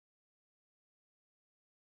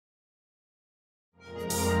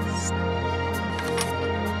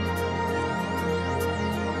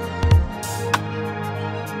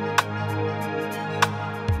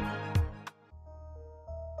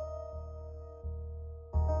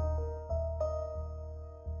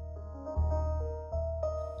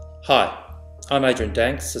Hi, I'm Adrian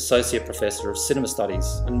Danks, Associate Professor of Cinema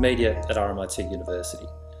Studies and Media at RMIT University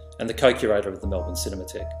and the co-curator of the Melbourne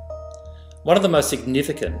Cinematheque. One of the most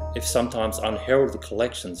significant, if sometimes unheralded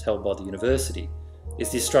collections held by the university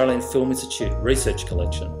is the Australian Film Institute Research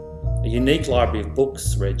Collection, a unique library of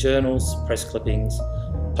books, rare journals, press clippings,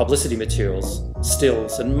 publicity materials,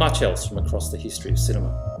 stills and much else from across the history of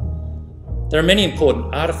cinema. There are many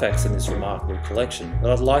important artefacts in this remarkable collection,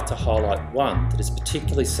 but I'd like to highlight one that is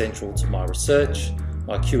particularly central to my research,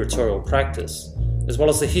 my curatorial practice, as well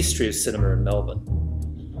as the history of cinema in Melbourne.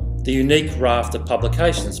 The unique raft of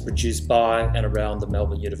publications produced by and around the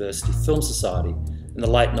Melbourne University Film Society in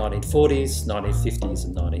the late 1940s, 1950s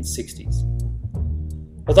and 1960s.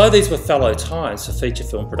 Although these were fallow times for feature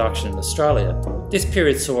film production in Australia, this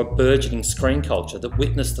period saw a burgeoning screen culture that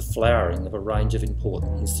witnessed the flowering of a range of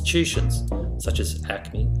important institutions, such as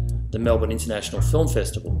ACMI, the Melbourne International Film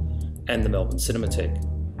Festival, and the Melbourne Cinematheque.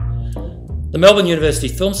 The Melbourne University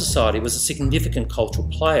Film Society was a significant cultural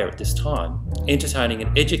player at this time, entertaining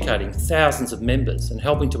and educating thousands of members and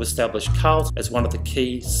helping to establish Carlton as one of the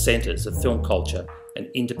key centres of film culture and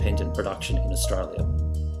independent production in Australia.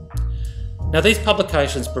 Now, these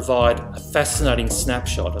publications provide a fascinating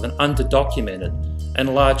snapshot of an underdocumented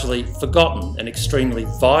and largely forgotten and extremely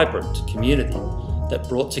vibrant community that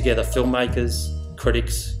brought together filmmakers,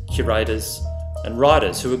 critics, curators and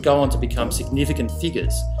writers who would go on to become significant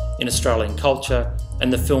figures in Australian culture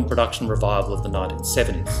and the film production revival of the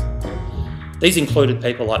 1970s. These included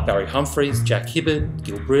people like Barry Humphries, Jack Hibberd,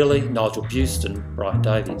 Gil Brearley, Nigel Buste and Brian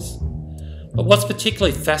Davies. But what's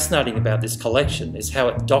particularly fascinating about this collection is how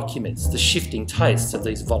it documents the shifting tastes of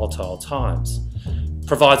these volatile times,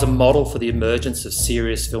 provides a model for the emergence of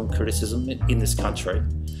serious film criticism in this country,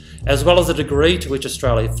 as well as the degree to which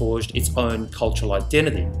Australia forged its own cultural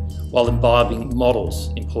identity while imbibing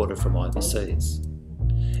models imported from overseas.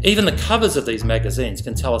 Even the covers of these magazines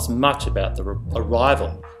can tell us much about the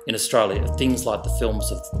arrival in Australia of things like the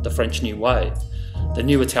films of the French New Wave, the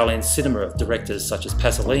new Italian cinema of directors such as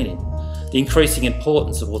Pasolini, the increasing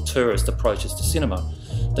importance of auteurist approaches to cinema,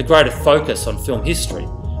 the greater focus on film history,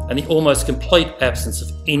 and the almost complete absence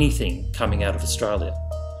of anything coming out of Australia.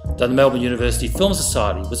 Though the Melbourne University Film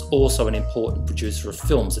Society was also an important producer of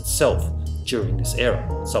films itself during this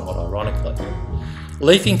era, somewhat ironically.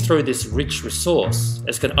 Leafing through this rich resource,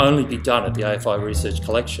 as can only be done at the AFI Research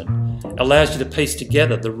Collection, allows you to piece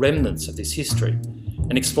together the remnants of this history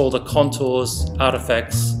and explore the contours,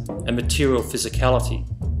 artefacts and material physicality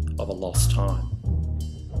of a lost time.